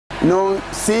You know,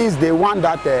 since they want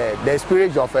that the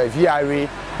spirit of VRA,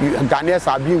 Ghanaians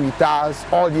have been with us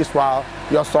all this while,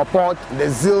 your support, the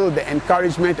zeal, the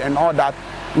encouragement and all that,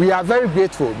 we are very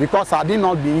grateful, because had it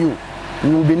not been you, we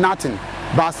will be nothing.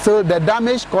 But still, the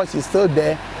damage caused is still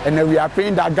there, and we are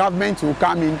praying that government will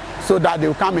come in so that they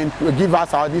will come and give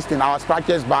us our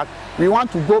structures back. We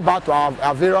want to go back to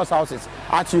our various houses.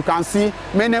 As you can see,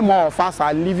 many more of us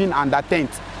are living under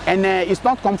tents. And it's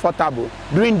not comfortable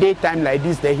during daytime like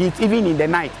this, the heat, even in the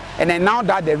night. And then now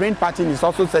that the rain pattern is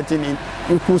also setting in,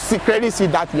 you could clearly see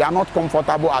that we are not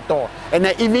comfortable at all. And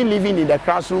even living in the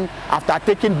classroom after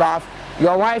taking bath,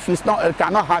 your wife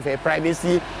cannot have her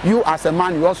privacy. You as a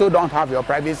man, you also don't have your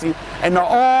privacy. And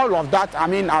all of that, I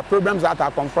mean, are problems that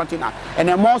are confronting us. And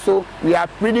then also, we are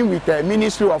pleading with the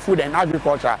Ministry of Food and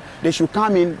Agriculture. They should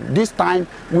come in this time.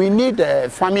 We need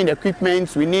farming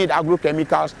equipment, we need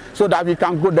agrochemicals, so that we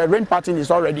can go. The rain pattern is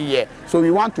already here. So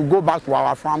we want to go back to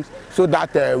our farms so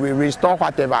that we restore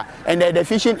whatever. And the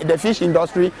fish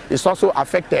industry is also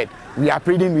affected. We are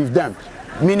pleading with them.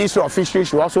 Ministry of Fisheries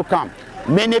should also come.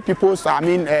 Many people's,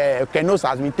 canoes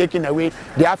has been taken away,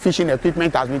 their fishing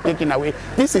equipment has been taken away.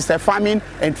 This is a farming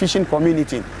and fishing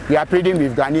community. We are pleading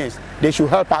with Ghanaians. They should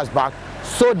help us back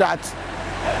so that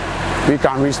we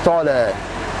can restore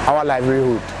our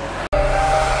livelihood.